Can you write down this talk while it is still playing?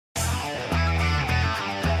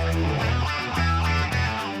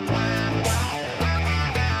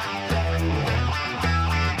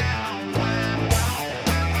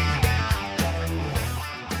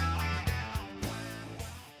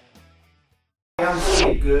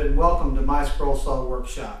good and welcome to my Scroll Saw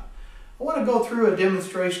Workshop. I want to go through a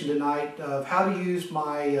demonstration tonight of how to use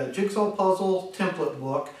my jigsaw puzzle template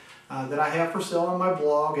book that I have for sale on my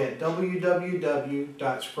blog at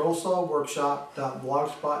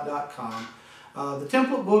www.scrollsawworkshop.blogspot.com. The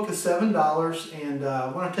template book is $7 and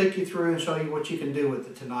I want to take you through and show you what you can do with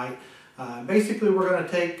it tonight. Basically we're going to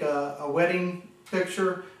take a wedding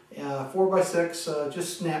picture, 4x6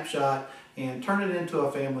 just snapshot, and turn it into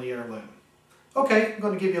a family heirloom. Okay, I'm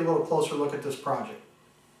going to give you a little closer look at this project.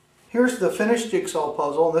 Here's the finished jigsaw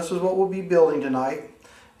puzzle. This is what we'll be building tonight.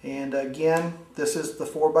 And again, this is the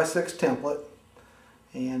 4x6 template.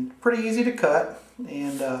 And pretty easy to cut.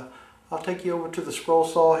 And I'll take you over to the scroll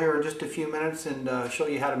saw here in just a few minutes and show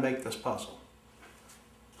you how to make this puzzle.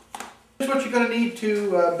 Here's what you're going to need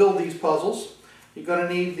to build these puzzles. You're going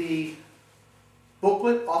to need the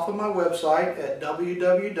booklet off of my website at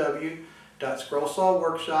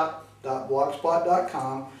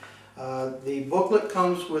www.scrollsawworkshop.blogspot.com. The booklet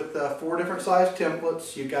comes with 4 different size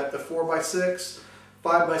templates. You've got the 4x6,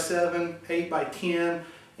 5x7, 8x10,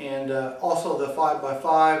 and also the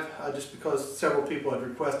 5x5, just because several people have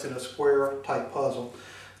requested a square type puzzle.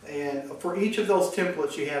 And for each of those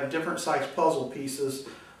templates you have different size puzzle pieces,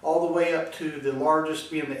 all the way up to the largest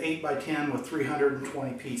being the 8x10 with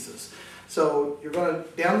 320 pieces. So you're going to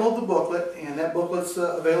download the booklet, and that booklet's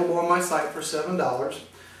available on my site for $7.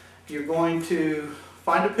 You're going to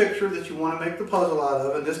find a picture that you want to make the puzzle out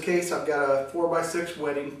of. In this case I've got a 4x6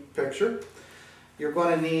 wedding picture. You're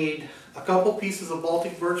going to need a couple pieces of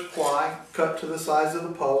Baltic birch ply cut to the size of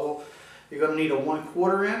the puzzle. You're going to need a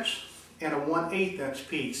 1/4 inch and a 1/8 inch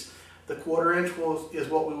piece. The 1/4 inch is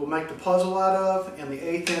what we will make the puzzle out of, and the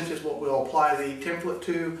 1/8 inch is what we'll apply the template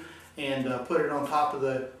to and put it on top of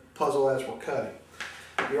the puzzle as we're cutting.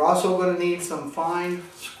 You're also going to need some fine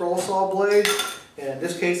scroll saw blades. In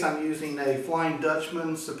this case I'm using a Flying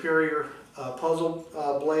Dutchman Superior puzzle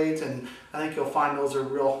blades, and I think you'll find those are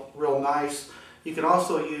real nice. You can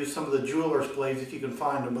also use some of the jeweler's blades if you can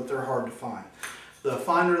find them, but they're hard to find. The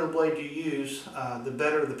finer the blade you use, the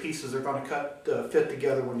better the pieces are going to fit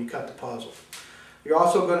together when you cut the puzzle. You're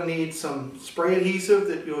also going to need some spray adhesive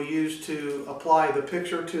that you'll use to apply the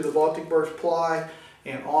picture to the Baltic birch ply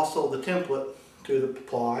and also the template to the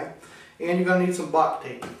ply. And you're going to need some box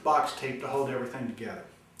tape to hold everything together.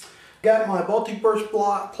 Got my Baltic birch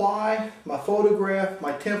ply, my photograph,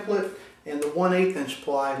 my template, and the 1/8 inch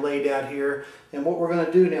ply laid out here. And what we're going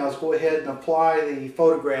to do now is go ahead and apply the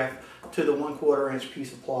photograph to the 1/4 inch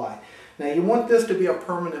piece of ply. Now you want this to be a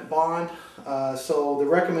permanent bond, so the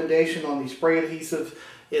recommendation on the spray adhesive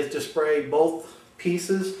is to spray both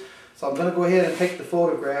pieces. So I'm going to go ahead and take the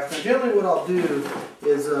photograph. Now generally what I'll do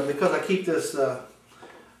is, because I keep this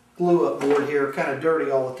glue up board here kind of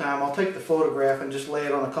dirty all the time, I'll take the photograph and just lay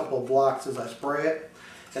it on a couple of blocks as I spray it.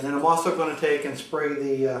 And then I'm also going to take and spray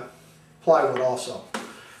the plywood also.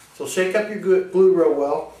 So shake up your glue real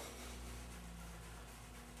well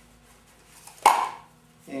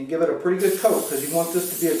and give it a pretty good coat, because you want this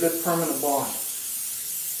to be a good permanent bond.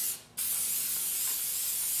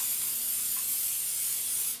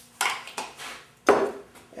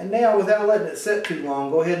 And now, without letting it sit too long,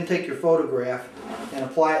 go ahead and take your photograph and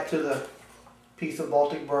apply it to the piece of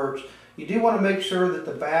Baltic birch. You do want to make sure that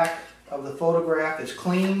the back of the photograph is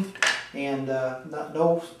clean and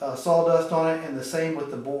no sawdust on it, and the same with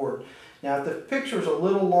the board. Now if the picture's a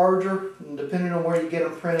little larger, and depending on where you get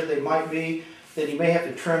them printed they might be, then you may have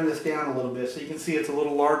to trim this down a little bit. So you can see it's a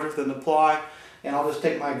little larger than the ply, and I'll just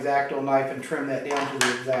take my X-Acto knife and trim that down to the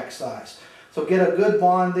exact size. So get a good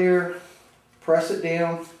bond there, press it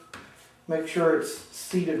down, make sure it's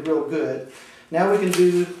seated real good. Now we can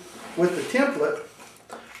do, with the template,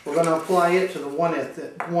 we're going to apply it to the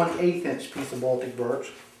 1/8 inch piece of Baltic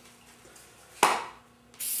birch.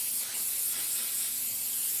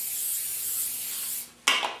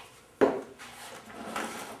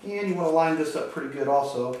 And you want to line this up pretty good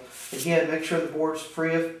also. Again, make sure the board's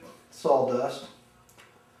free of sawdust.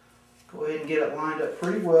 Go ahead and get it lined up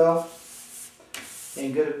pretty well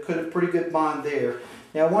and put a pretty good bond there.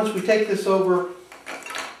 Now once we take this over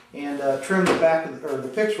and trim the back of the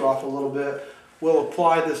picture off a little bit, we'll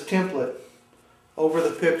apply this template over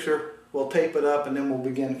the picture, we'll tape it up, and then we'll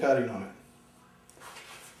begin cutting on it.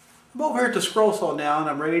 I'm over here at the scroll saw now and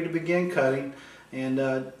I'm ready to begin cutting. And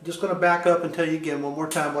just going to back up and tell you again one more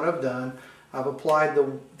time what I've done. I've applied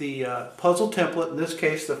the puzzle template, in this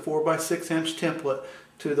case the 4x6 inch template,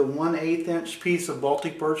 to the 1/8 inch piece of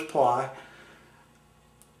Baltic birch ply.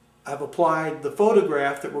 I've applied the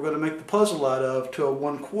photograph that we're going to make the puzzle out of to a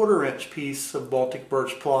 1/4 inch piece of Baltic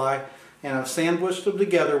birch ply, and I've sandwiched them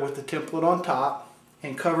together with the template on top.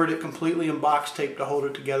 and covered it completely in box tape to hold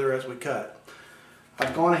it together as we cut.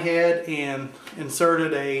 I've gone ahead and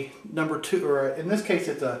inserted a number 2, or in this case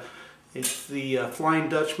it's the Flying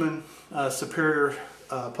Dutchman Superior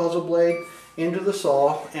puzzle blade into the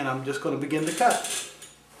saw, and I'm just going to begin to cut.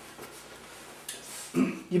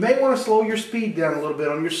 You may want to slow your speed down a little bit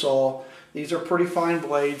on your saw. These are pretty fine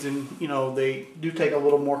blades, and you know they do take a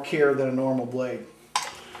little more care than a normal blade.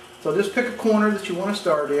 So just pick a corner that you want to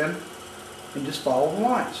start in and just follow the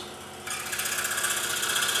lines.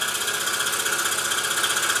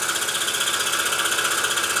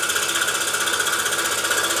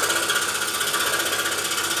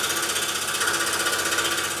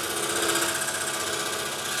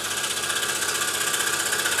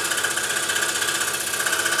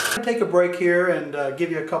 Take a break here and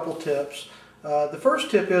give you a couple tips. The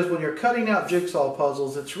first tip is when you're cutting out jigsaw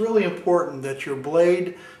puzzles, it's really important that your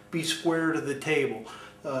blade be square to the table.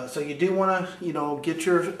 So you do want to, get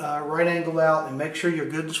your right angle out and make sure you're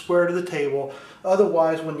good and square to the table.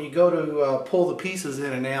 Otherwise, when you go to pull the pieces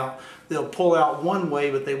in and out, they'll pull out one way,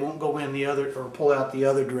 but they won't go in the other or pull out the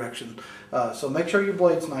other direction. So make sure your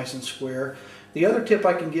blade's nice and square. The other tip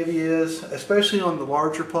I can give you is, especially on the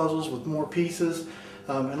larger puzzles with more pieces,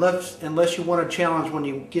 unless you want a challenge when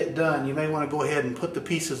you get done, you may want to go ahead and put the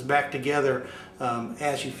pieces back together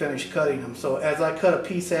as you finish cutting them. So as I cut a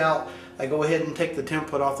piece out, I go ahead and take the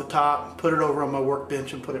template off the top, put it over on my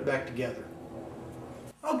workbench, and put it back together.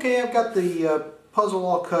 Okay, I've got the puzzle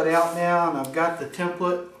all cut out now, and I've got the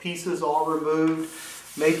template pieces all removed.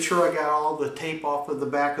 Made sure I got all the tape off of the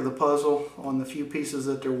back of the puzzle on the few pieces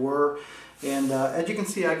that there were. And as you can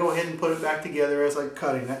see, I go ahead and put it back together as I'm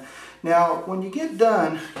cutting it. Now, when you get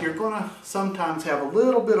done, you're going to sometimes have a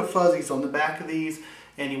little bit of fuzzies on the back of these,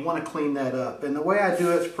 and you want to clean that up. And the way I do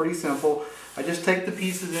it is pretty simple. I just take the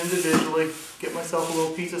pieces individually, get myself a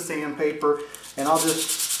little piece of sandpaper, and I'll just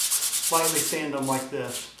slightly sand them like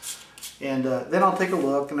this. And then I'll take a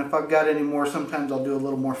look, and if I've got any more, sometimes I'll do a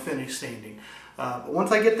little more finish sanding. But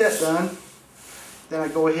once I get that done, then I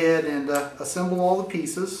go ahead and assemble all the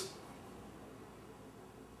pieces.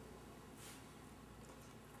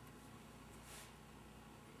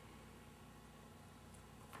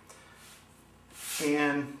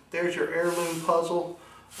 And there's your heirloom puzzle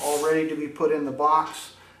all ready to be put in the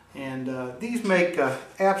box. And these make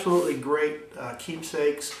absolutely great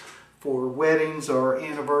keepsakes for weddings or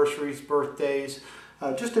anniversaries, birthdays.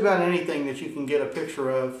 Just about anything that you can get a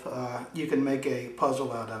picture of, you can make a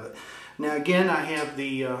puzzle out of it. Now again, I have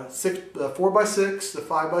the 4x6, the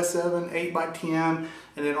 5x7, 8x10,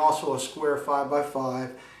 and then also a square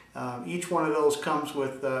 5x5. Each one of those comes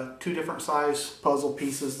with 2 different size puzzle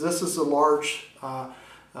pieces. This is a large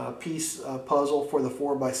piece puzzle for the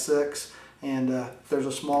 4x6, and there's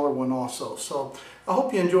a smaller one also. So I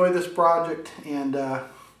hope you enjoy this project, and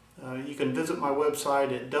you can visit my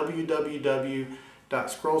website at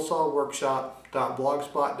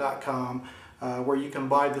www.scrollsawworkshop.blogspot.com where you can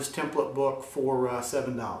buy this template book for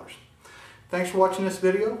 $7. Thanks for watching this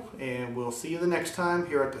video, and we'll see you the next time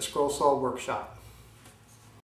here at the Scroll Saw Workshop.